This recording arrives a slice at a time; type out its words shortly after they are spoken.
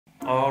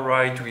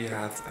Alright, we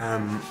have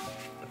a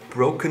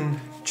broken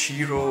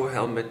Giro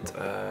helmet.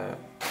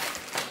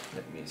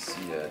 Let me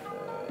see it.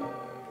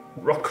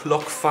 ROC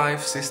LOC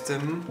 5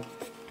 system.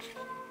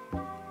 You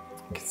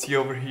can see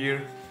over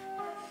here,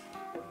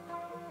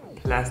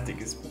 plastic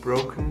is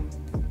broken.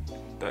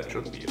 That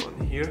should be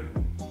on here.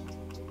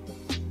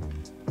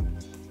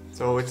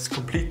 So it's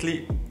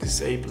completely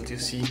disabled, you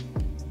see.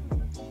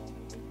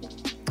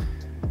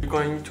 We're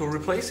going to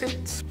replace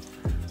it.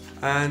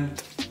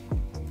 And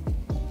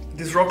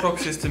this ROC LOC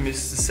system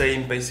is the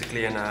same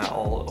basically in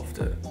all of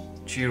the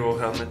Giro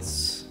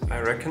helmets, I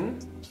reckon.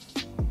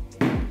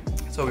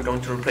 So we're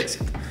going to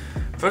replace it.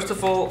 First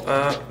of all,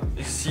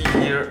 you see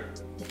here,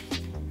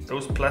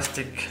 this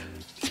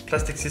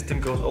plastic system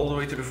goes all the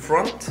way to the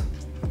front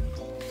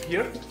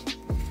here.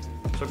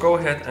 So go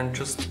ahead and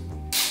just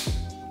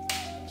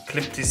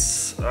clip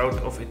this out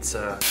of its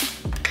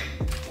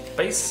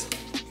base.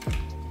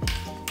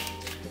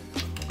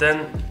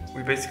 Then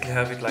we basically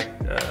have it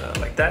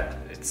like that.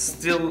 It's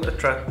still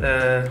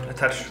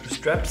attached to the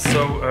straps,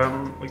 so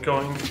we're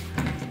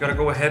gonna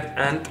go ahead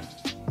and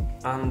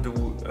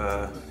undo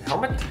the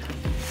helmet.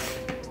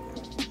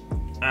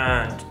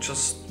 And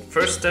just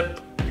first step,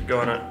 we're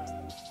gonna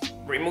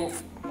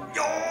remove.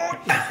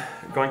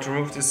 We're going to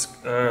remove this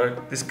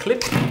this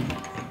clip,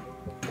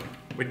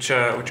 which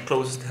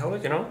closes the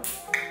helmet. You know,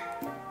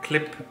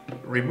 clip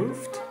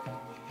removed.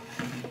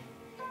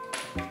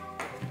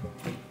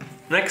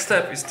 Next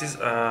step is this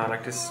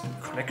like this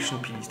connection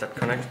piece that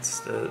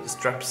connects the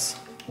straps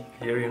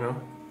here. You know,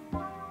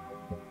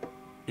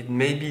 it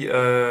may be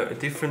a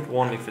different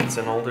one if it's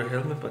an older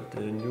helmet, but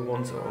the new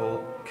ones are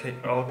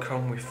all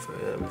come with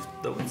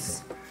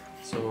those.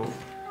 So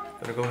I'm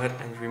gonna go ahead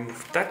and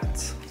remove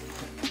that,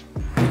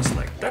 just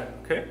like that.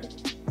 Okay.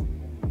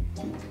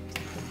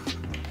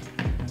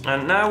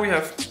 And now we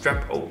have the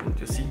strap opened.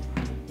 You see.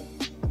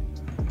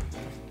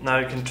 Now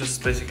you can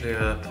just basically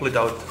pull it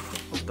out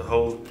of the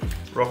whole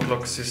ROC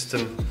LOC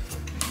system.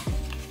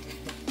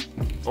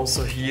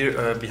 Also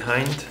here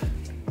behind,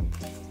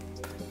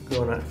 I'm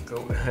gonna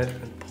go ahead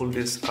and pull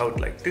this out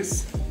like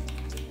this.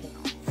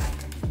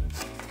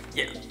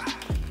 Yeah.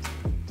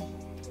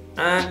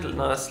 And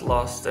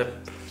last step.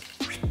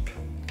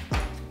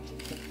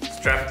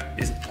 Strap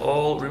is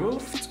all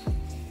removed,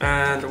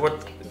 and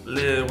what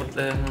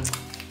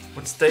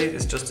stays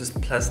is just this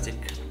plastic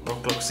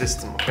ROC LOC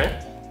system.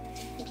 Okay.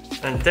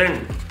 And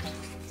then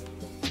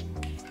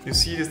you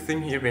see this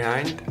thing here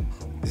behind.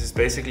 This is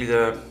basically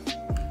the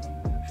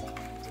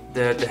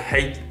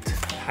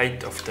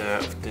height of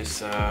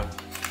this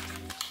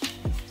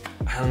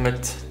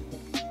helmet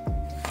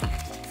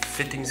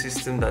fitting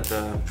system that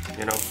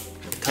you know,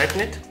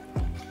 tighten it.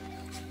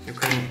 You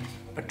can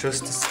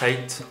adjust this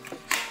height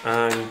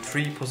in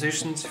 3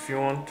 positions if you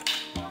want.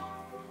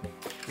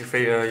 You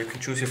can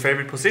choose your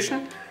favorite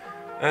position,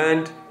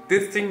 and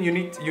this thing you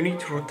need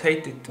to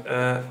rotate it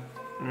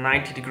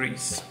 90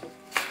 degrees.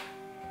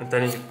 And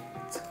then it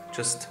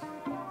just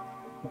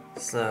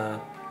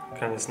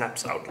kind of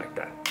snaps out like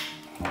that.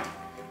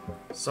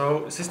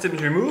 So system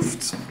is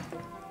removed.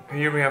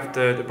 Here we have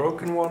the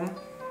broken one.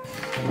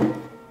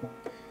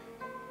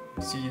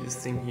 See this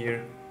thing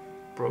here,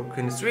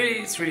 broken. It's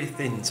really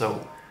thin,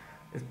 so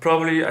it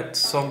probably at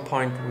some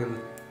point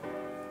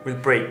will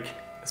break.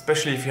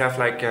 Especially if you have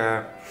like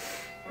a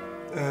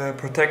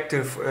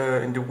protective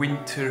in the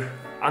winter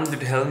under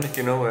the helmet,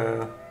 you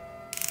know,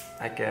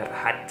 like a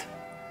hat.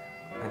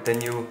 And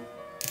then you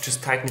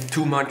just tighten it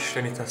too much,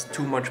 and it has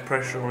too much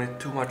pressure on it,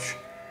 too much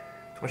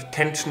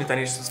tension, and then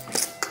it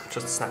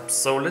just snaps.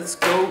 So let's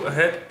go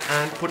ahead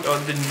and put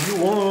on the new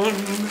one.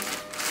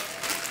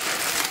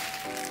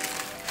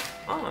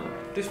 Ah,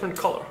 different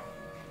color.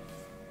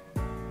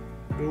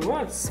 Blue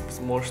one, it's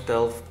more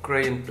stealth,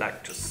 gray and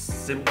black,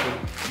 just simple,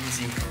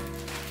 easy.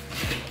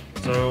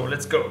 So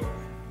let's go.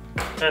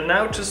 And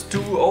now just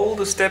do all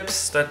the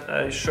steps that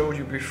I showed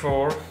you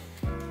before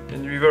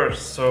in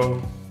reverse.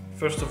 So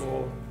first of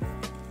all,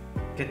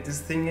 get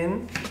this thing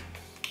in.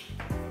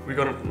 We're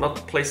gonna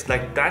not place it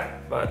like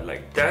that, but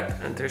like that,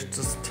 and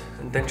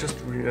then just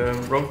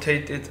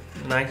rotate it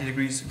 90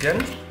 degrees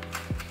again.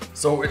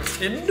 So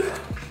it's in.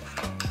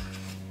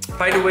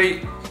 By the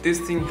way, this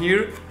thing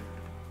here,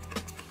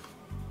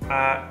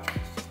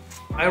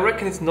 I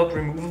reckon it's not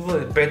removable.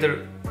 It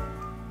better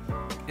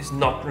is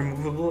not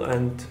removable,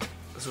 and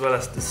as well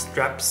as the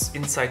straps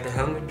inside the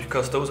helmet,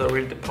 because those are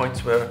really the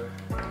points where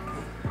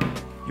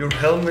your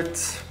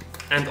helmet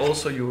and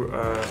also your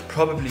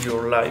probably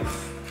your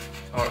life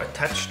are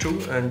attached to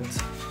and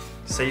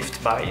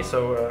saved by.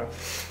 So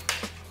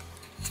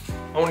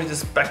only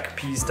this back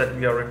piece that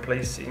we are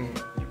replacing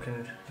you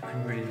can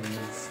really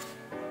remove.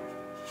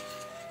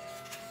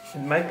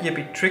 It might be a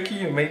bit tricky.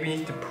 You maybe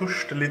need to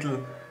push the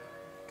little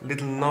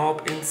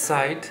knob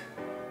inside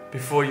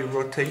before you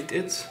rotate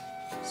it.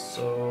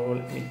 So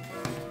let me.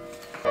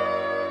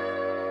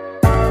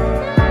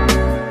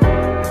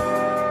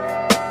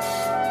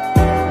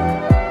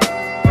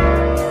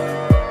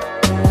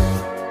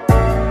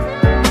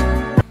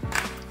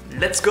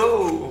 Let's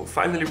go!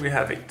 Finally we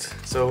have it.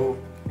 So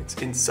it's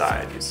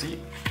inside, you see.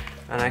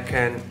 and I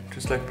can,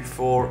 just like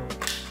before,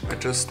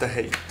 adjust the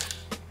height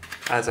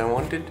as I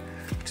want it.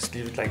 Just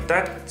leave it like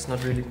that, it's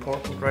not really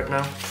important right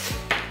now.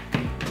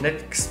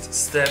 Next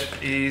step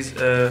is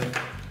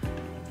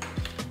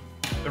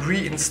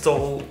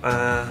reinstall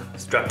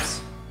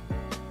straps.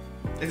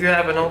 If you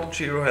have an old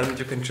Giro helmet,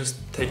 you can just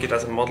take it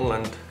as a model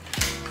and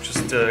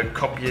just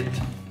copy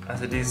it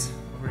as it is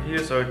over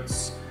here, so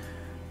it's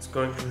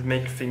going to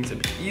make things a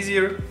bit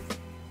easier.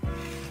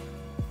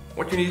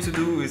 What you need to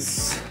do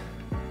is,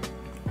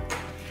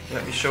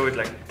 let me show it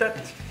like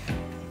that.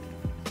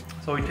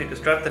 So we take a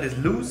strap that is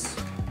loose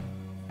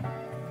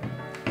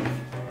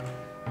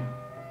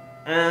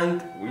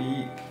and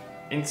we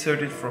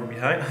insert it from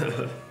behind.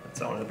 That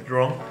sounded a bit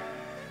wrong.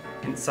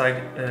 Insert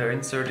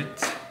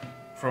it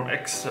from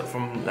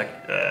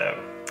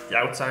the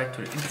outside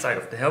to the inside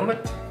of the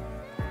helmet.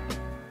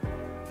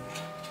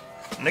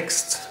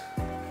 Next,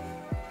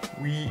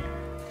 we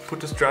put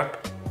the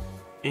strap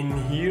in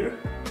here.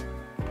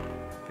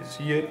 You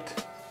see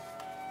it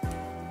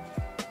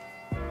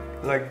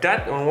like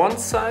that on one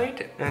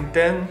side, and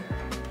then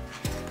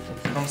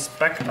it comes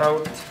back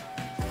out.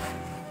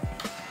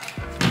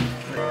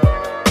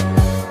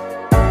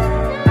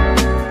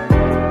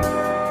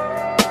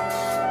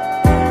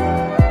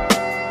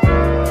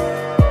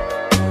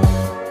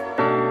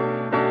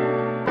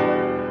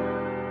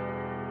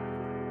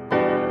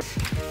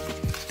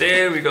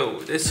 There we go,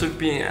 this should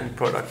be an end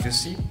product, you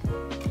see.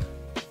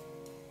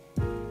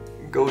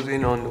 It goes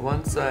in on the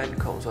one side,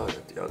 comes out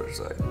at the other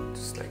side,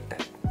 just like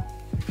that.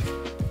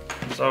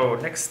 So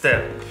next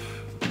step,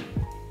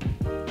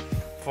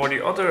 for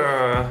the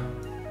other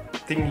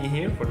thingy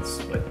here, for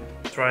this like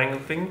triangle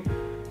thing,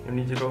 you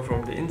need to go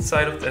from the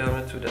inside of the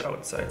helmet to the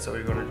outside. So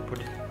you're going to put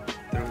it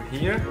through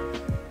here,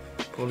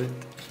 pull it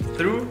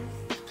through,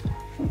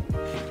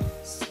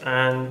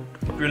 and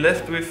what we're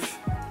left with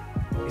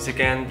is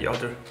again the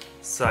other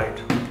side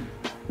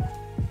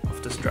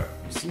of the strap,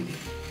 you see.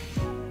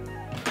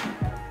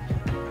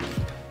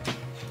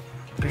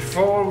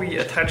 Before we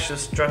attach the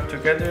strap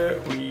together,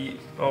 we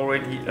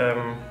already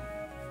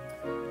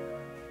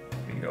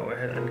we go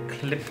ahead and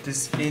clip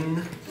this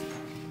in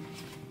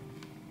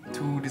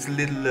to this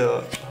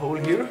little hole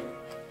here.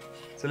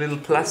 It's a little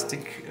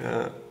plastic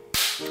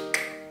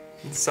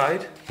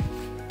inside.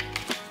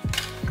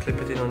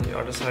 Clip it in on the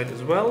other side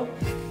as well.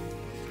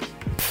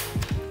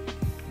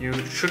 You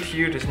should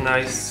hear this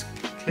nice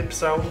clip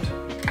sound.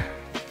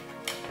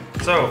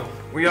 So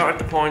we are at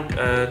the point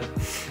at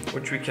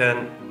which we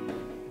can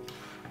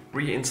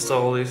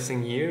reinstall this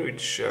thing here,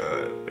 which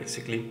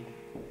basically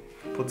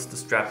puts the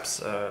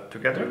straps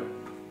together.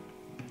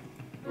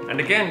 And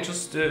again,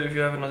 just if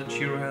you have another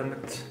Giro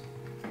helmet,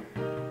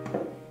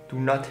 do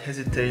not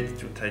hesitate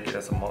to take it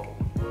as a model.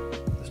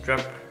 The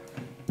strap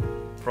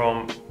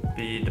from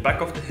the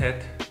back of the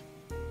head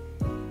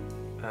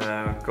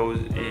goes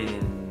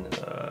in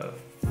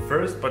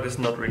first, but it's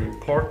not really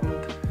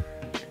important.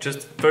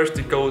 Just first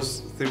it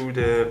goes through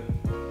the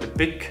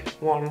big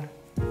one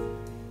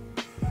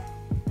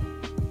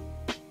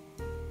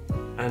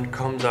and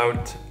comes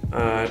out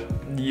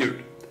near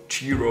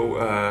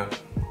Giro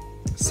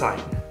sign.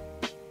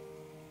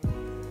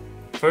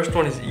 First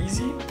one is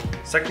easy,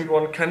 second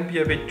one can be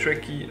a bit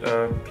tricky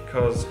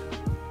because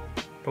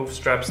both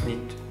straps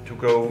need to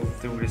go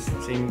through this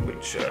thing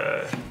which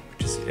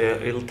is a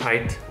little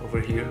tight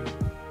over here.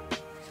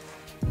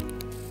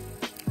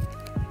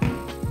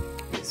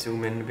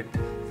 Zoom in a bit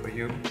for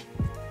you.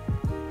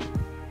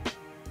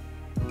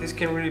 This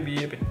can really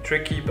be a bit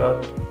tricky,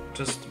 but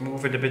just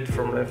move it a bit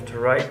from left to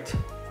right,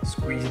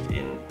 squeeze it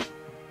in,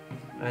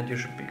 and you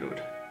should be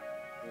good.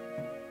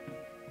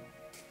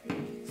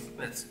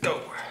 Let's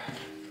go.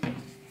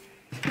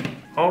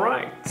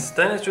 Alright,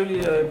 then it's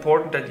really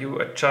important that you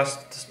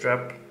adjust the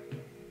strap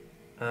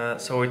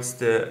so it's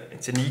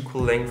an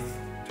equal length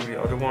to the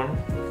other one,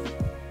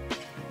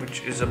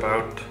 which is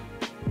about,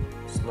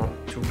 it's not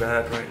too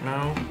bad right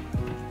now.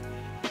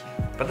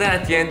 But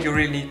then at the end you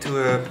really need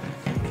to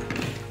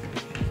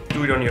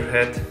do it on your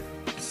head.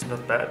 It's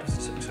not bad,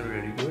 it's actually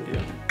really good,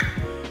 yeah.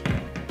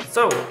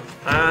 So,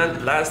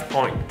 and last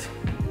point.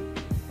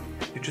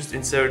 You just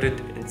insert it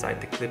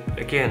inside the clip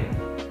again.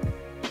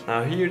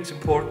 Now here it's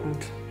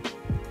important,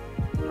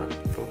 not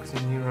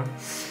focusing here, huh?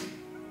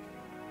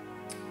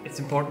 It's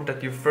important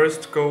that you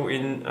first go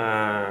in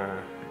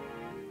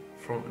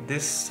from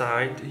this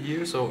side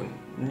here, so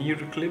near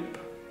the clip.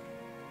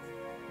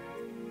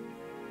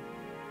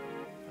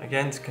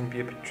 Again, it can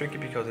be a bit tricky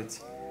because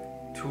it's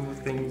two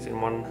things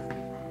in one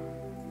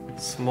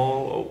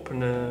small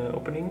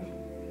opening.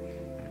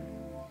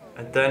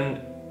 And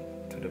then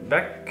to the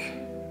back.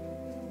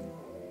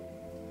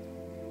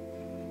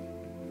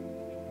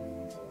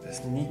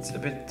 This needs a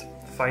bit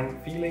fine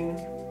feeling.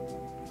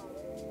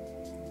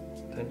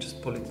 Then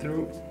just pull it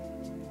through.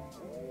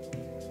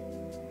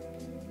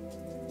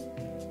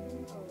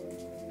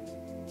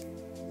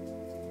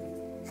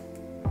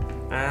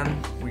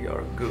 And we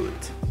are good.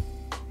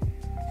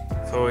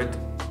 So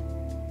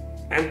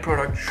end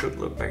product should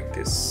look like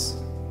this.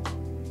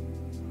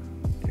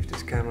 If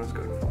this camera is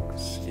going to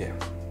focus, yeah.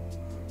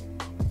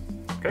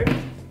 Okay.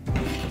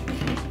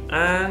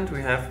 And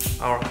we have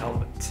our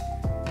helmet.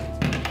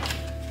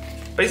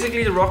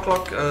 Basically the ROC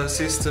LOC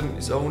system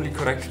is only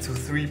connected to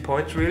 3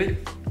 points really.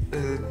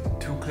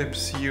 2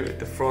 clips here at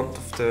the front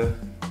of the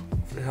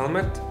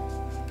helmet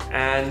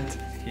and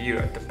here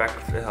at the back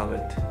of the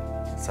helmet.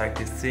 It's like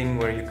this thing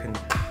where you can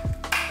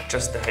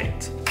adjust the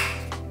height.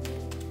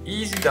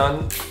 Easy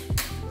done.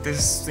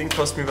 This thing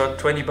cost me about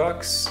 20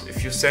 bucks.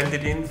 If you send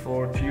it in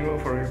for Giro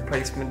for a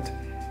replacement,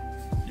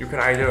 you can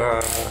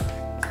either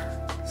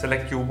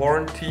select your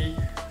warranty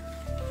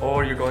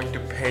or you're going to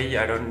pay,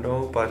 I don't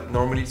know, but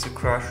normally it's a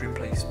crash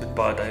replacement,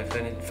 but I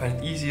find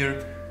it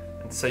easier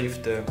and save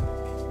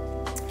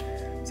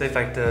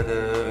like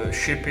the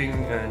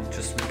shipping and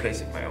just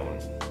replacing my own.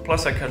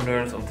 Plus I can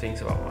learn some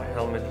things about my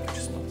helmet, which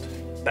is not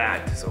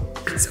bad, so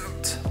peace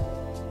out.